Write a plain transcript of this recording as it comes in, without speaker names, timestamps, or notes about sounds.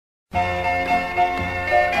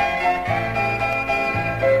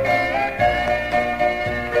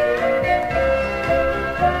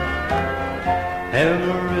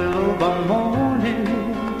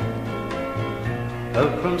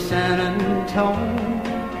Antone.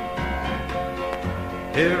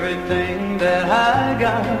 Everything that I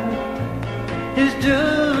got is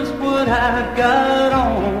just what I've got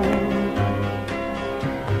on.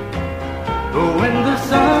 But when the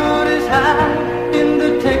sun is high in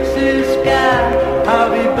the Texas sky,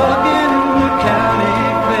 I'll be bucking in the county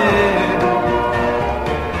fair.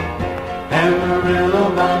 Amarillo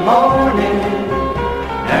by morning,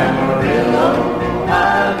 Amarillo,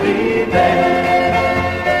 I'll be there.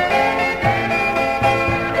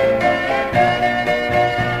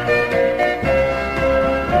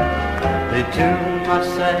 They tuned my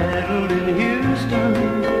saddle in Houston,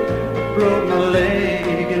 broke my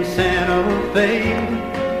leg in Santa Fe.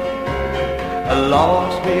 I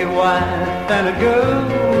lost me a wife and a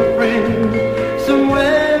girlfriend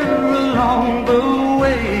somewhere along the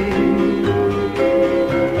way.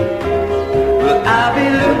 But I'll be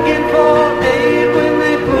looking for aid when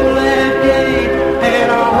they pull that gate, and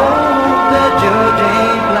I hope that judge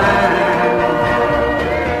ain't blind.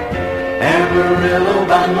 Amarillo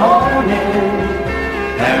by morning,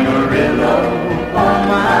 Amarillo on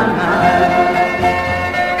my mind.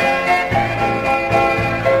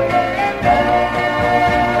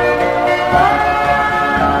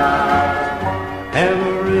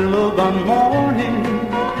 Amarillo by morning,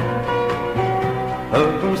 up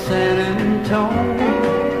from San Antone.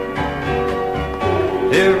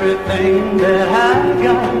 Everything that